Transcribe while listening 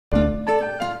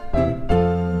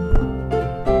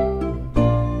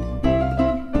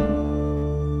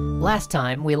Last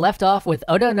time, we left off with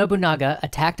Oda Nobunaga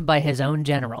attacked by his own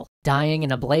general, dying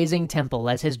in a blazing temple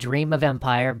as his dream of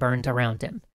empire burned around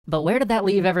him. But where did that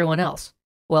leave everyone else?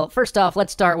 Well, first off,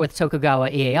 let's start with Tokugawa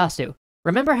Ieyasu.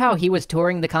 Remember how he was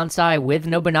touring the Kansai with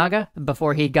Nobunaga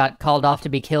before he got called off to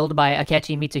be killed by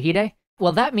Akechi Mitsuhide?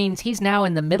 Well, that means he's now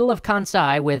in the middle of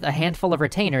Kansai with a handful of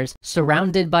retainers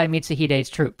surrounded by Mitsuhide's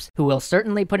troops, who will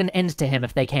certainly put an end to him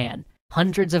if they can.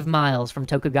 Hundreds of miles from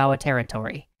Tokugawa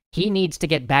territory. He needs to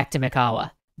get back to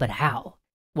Mikawa. But how?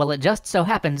 Well, it just so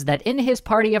happens that in his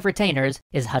party of retainers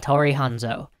is Hattori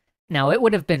Hanzo. Now, it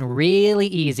would have been really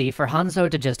easy for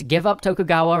Hanzo to just give up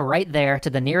Tokugawa right there to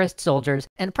the nearest soldiers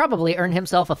and probably earn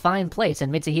himself a fine place in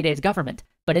Mitsuhide's government.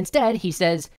 But instead, he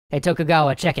says, "Hey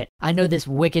Tokugawa, check it. I know this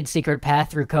wicked secret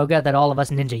path through Koga that all of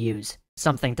us ninja use."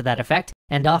 Something to that effect.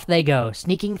 And off they go,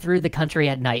 sneaking through the country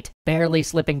at night, barely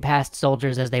slipping past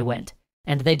soldiers as they went.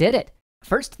 And they did it.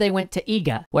 First, they went to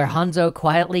Iga, where Hanzo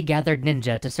quietly gathered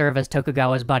ninja to serve as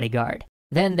Tokugawa's bodyguard.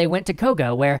 Then they went to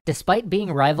Koga, where, despite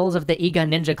being rivals of the Iga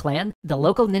ninja clan, the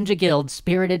local ninja guild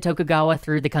spirited Tokugawa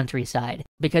through the countryside,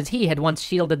 because he had once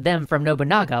shielded them from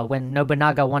Nobunaga when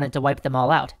Nobunaga wanted to wipe them all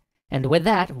out. And with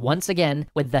that, once again,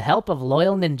 with the help of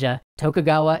loyal ninja,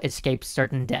 Tokugawa escapes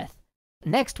certain death.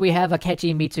 Next, we have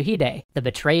Akechi Mitsuhide, the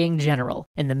betraying general,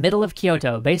 in the middle of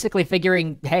Kyoto, basically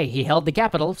figuring, hey, he held the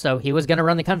capital, so he was gonna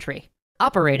run the country.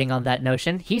 Operating on that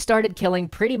notion, he started killing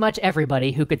pretty much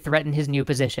everybody who could threaten his new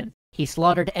position. He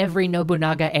slaughtered every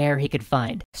Nobunaga heir he could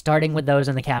find, starting with those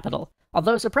in the capital.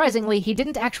 Although surprisingly, he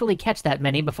didn't actually catch that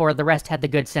many before the rest had the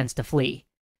good sense to flee.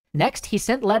 Next, he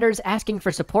sent letters asking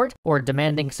for support or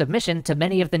demanding submission to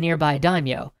many of the nearby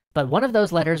daimyo, but one of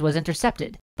those letters was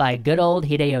intercepted by good old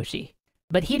Hideyoshi.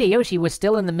 But Hideyoshi was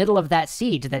still in the middle of that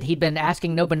siege that he'd been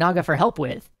asking Nobunaga for help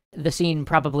with. The scene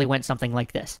probably went something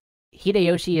like this.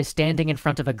 Hideyoshi is standing in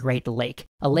front of a great lake,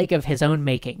 a lake of his own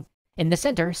making. In the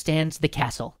center stands the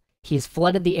castle. He's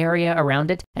flooded the area around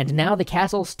it, and now the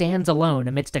castle stands alone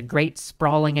amidst a great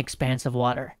sprawling expanse of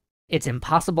water. It's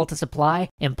impossible to supply,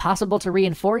 impossible to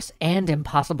reinforce, and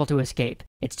impossible to escape.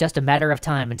 It's just a matter of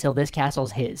time until this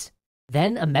castle's his.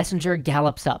 Then a messenger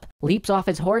gallops up, leaps off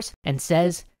his horse, and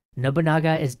says,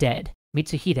 "Nobunaga is dead.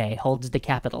 Mitsuhide holds the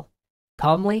capital."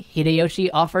 Calmly, Hideyoshi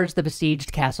offers the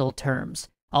besieged castle terms.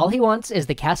 All he wants is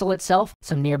the castle itself,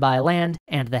 some nearby land,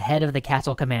 and the head of the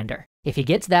castle commander. If he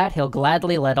gets that, he'll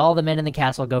gladly let all the men in the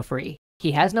castle go free.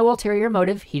 He has no ulterior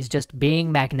motive, he's just being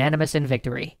magnanimous in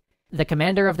victory. The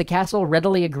commander of the castle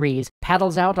readily agrees,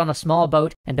 paddles out on a small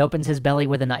boat, and opens his belly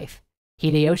with a knife.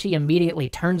 Hideyoshi immediately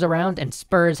turns around and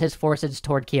spurs his forces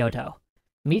toward Kyoto.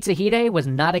 Mitsuhide was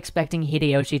not expecting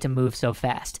Hideyoshi to move so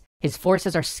fast. His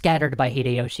forces are scattered by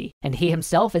Hideyoshi, and he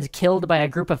himself is killed by a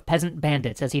group of peasant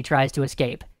bandits as he tries to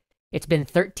escape. It's been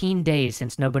 13 days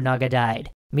since Nobunaga died.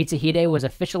 Mitsuhide was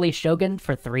officially shogun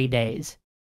for 3 days.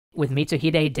 With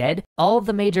Mitsuhide dead, all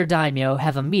the major daimyo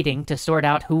have a meeting to sort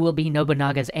out who will be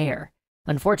Nobunaga's heir.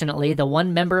 Unfortunately, the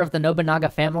one member of the Nobunaga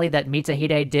family that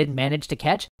Mitsuhide did manage to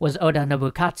catch was Oda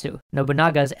Nobukatsu,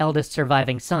 Nobunaga's eldest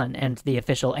surviving son and the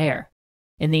official heir.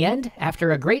 In the end,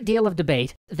 after a great deal of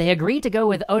debate, they agreed to go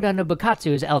with Oda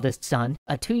Nobukatsu's eldest son,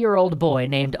 a 2-year-old boy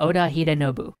named Oda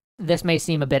Hidenobu. This may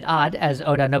seem a bit odd, as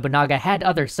Oda Nobunaga had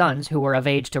other sons who were of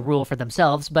age to rule for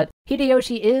themselves, but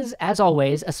Hideyoshi is, as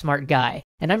always, a smart guy,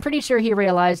 and I'm pretty sure he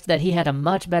realized that he had a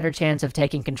much better chance of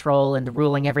taking control and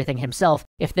ruling everything himself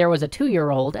if there was a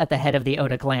 2-year-old at the head of the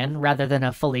Oda clan rather than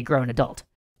a fully grown adult.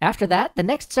 After that, the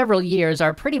next several years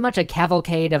are pretty much a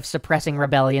cavalcade of suppressing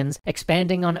rebellions,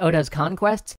 expanding on Oda's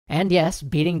conquests, and yes,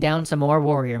 beating down some more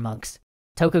warrior monks.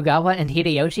 Tokugawa and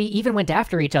Hideyoshi even went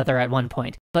after each other at one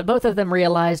point, but both of them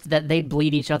realized that they'd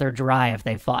bleed each other dry if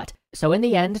they fought. So in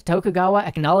the end, Tokugawa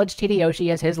acknowledged Hideyoshi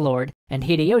as his lord, and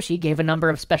Hideyoshi gave a number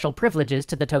of special privileges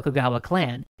to the Tokugawa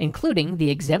clan, including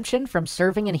the exemption from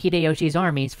serving in Hideyoshi's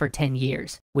armies for 10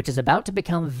 years, which is about to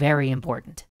become very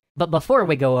important. But before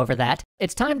we go over that,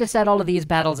 it's time to set all of these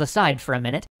battles aside for a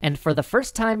minute, and for the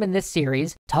first time in this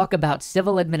series, talk about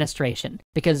civil administration,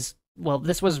 because, well,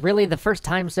 this was really the first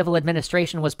time civil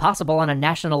administration was possible on a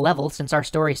national level since our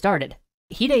story started.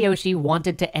 Hideyoshi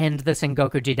wanted to end the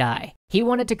Sengoku Jidai. He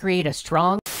wanted to create a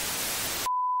strong,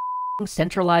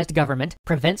 centralized government,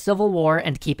 prevent civil war,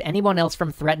 and keep anyone else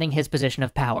from threatening his position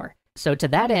of power. So to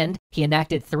that end, he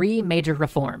enacted 3 major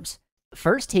reforms.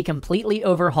 First, he completely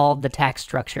overhauled the tax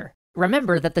structure.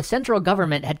 Remember that the central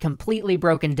government had completely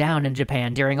broken down in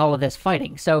Japan during all of this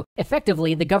fighting, so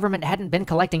effectively the government hadn't been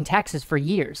collecting taxes for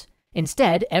years.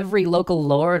 Instead, every local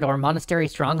lord or monastery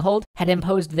stronghold had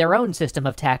imposed their own system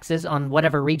of taxes on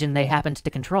whatever region they happened to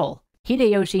control.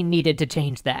 Hideyoshi needed to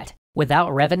change that.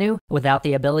 Without revenue, without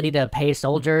the ability to pay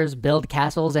soldiers, build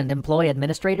castles, and employ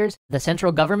administrators, the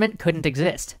central government couldn't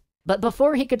exist. But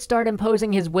before he could start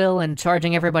imposing his will and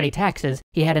charging everybody taxes,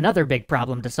 he had another big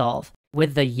problem to solve.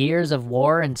 With the years of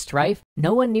war and strife,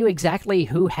 no one knew exactly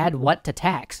who had what to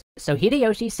tax, so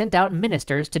Hideyoshi sent out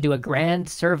ministers to do a grand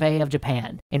survey of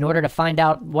Japan, in order to find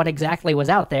out what exactly was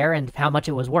out there and how much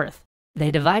it was worth.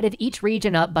 They divided each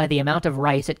region up by the amount of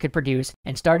rice it could produce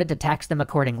and started to tax them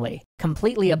accordingly,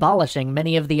 completely abolishing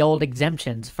many of the old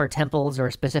exemptions for temples or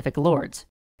specific lords.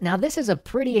 Now this is a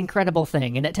pretty incredible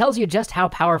thing, and it tells you just how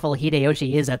powerful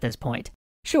Hideyoshi is at this point.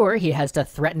 Sure, he has to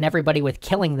threaten everybody with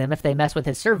killing them if they mess with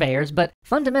his surveyors, but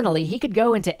fundamentally he could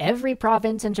go into every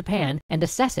province in Japan and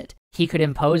assess it. He could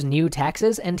impose new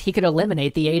taxes, and he could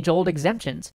eliminate the age-old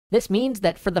exemptions. This means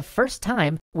that for the first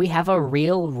time, we have a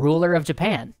real ruler of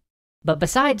Japan. But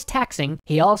besides taxing,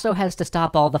 he also has to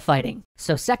stop all the fighting.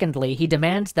 So secondly, he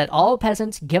demands that all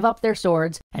peasants give up their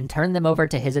swords and turn them over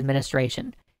to his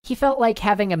administration. He felt like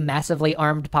having a massively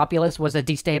armed populace was a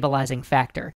destabilizing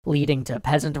factor, leading to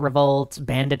peasant revolts,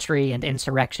 banditry, and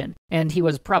insurrection. And he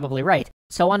was probably right.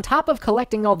 So on top of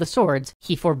collecting all the swords,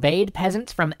 he forbade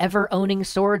peasants from ever owning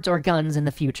swords or guns in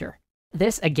the future.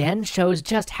 This again shows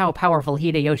just how powerful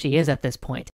Hideyoshi is at this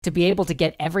point, to be able to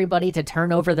get everybody to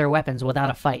turn over their weapons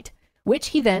without a fight. Which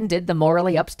he then did the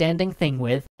morally upstanding thing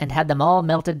with, and had them all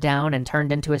melted down and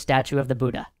turned into a statue of the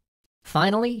Buddha.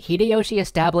 Finally, Hideyoshi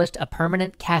established a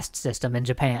permanent caste system in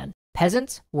Japan.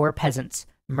 Peasants were peasants,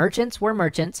 merchants were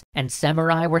merchants, and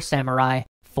samurai were samurai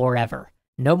forever.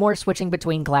 No more switching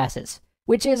between classes.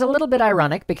 Which is a little bit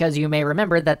ironic because you may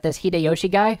remember that this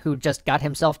Hideyoshi guy, who just got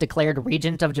himself declared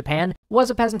regent of Japan, was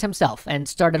a peasant himself and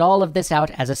started all of this out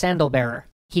as a sandal bearer.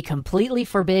 He completely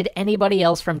forbid anybody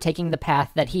else from taking the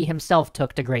path that he himself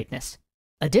took to greatness.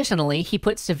 Additionally, he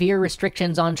put severe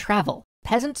restrictions on travel.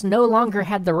 Peasants no longer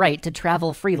had the right to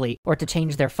travel freely or to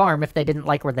change their farm if they didn't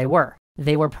like where they were.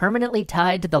 They were permanently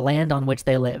tied to the land on which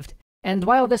they lived. And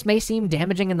while this may seem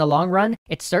damaging in the long run,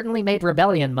 it certainly made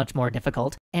rebellion much more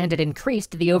difficult, and it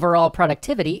increased the overall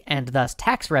productivity and thus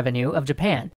tax revenue of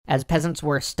Japan, as peasants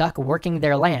were stuck working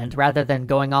their land rather than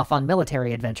going off on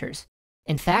military adventures.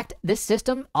 In fact, this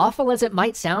system, awful as it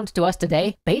might sound to us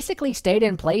today, basically stayed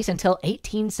in place until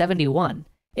 1871.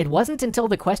 It wasn't until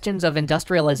the questions of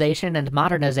industrialization and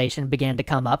modernization began to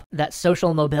come up that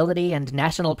social mobility and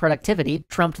national productivity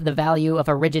trumped the value of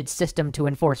a rigid system to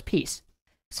enforce peace.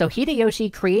 So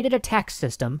Hideyoshi created a tax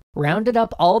system, rounded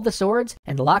up all the swords,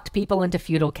 and locked people into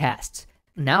feudal castes.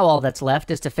 Now all that's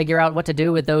left is to figure out what to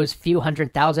do with those few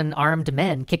 100,000 armed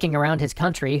men kicking around his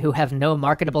country who have no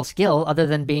marketable skill other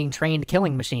than being trained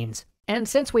killing machines. And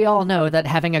since we all know that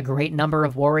having a great number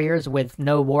of warriors with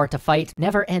no war to fight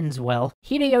never ends well,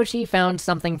 Hideyoshi found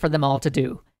something for them all to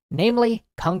do, namely,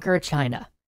 conquer China.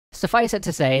 Suffice it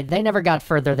to say, they never got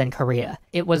further than Korea.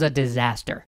 It was a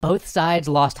disaster. Both sides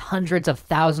lost hundreds of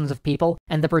thousands of people,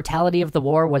 and the brutality of the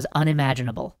war was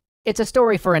unimaginable. It's a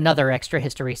story for another extra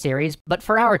history series, but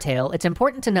for our tale, it's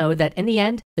important to know that in the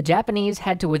end, the Japanese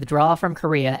had to withdraw from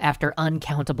Korea after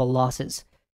uncountable losses.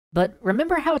 But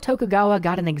remember how Tokugawa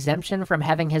got an exemption from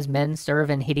having his men serve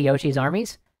in Hideyoshi's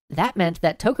armies? That meant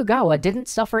that Tokugawa didn't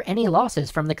suffer any losses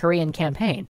from the Korean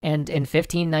campaign, and in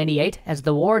 1598, as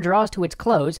the war draws to its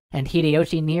close, and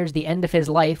Hideyoshi nears the end of his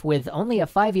life with only a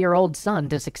 5-year-old son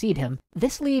to succeed him,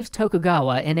 this leaves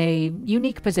Tokugawa in a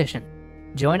unique position.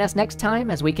 Join us next time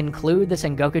as we conclude the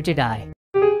Sengoku Jidai.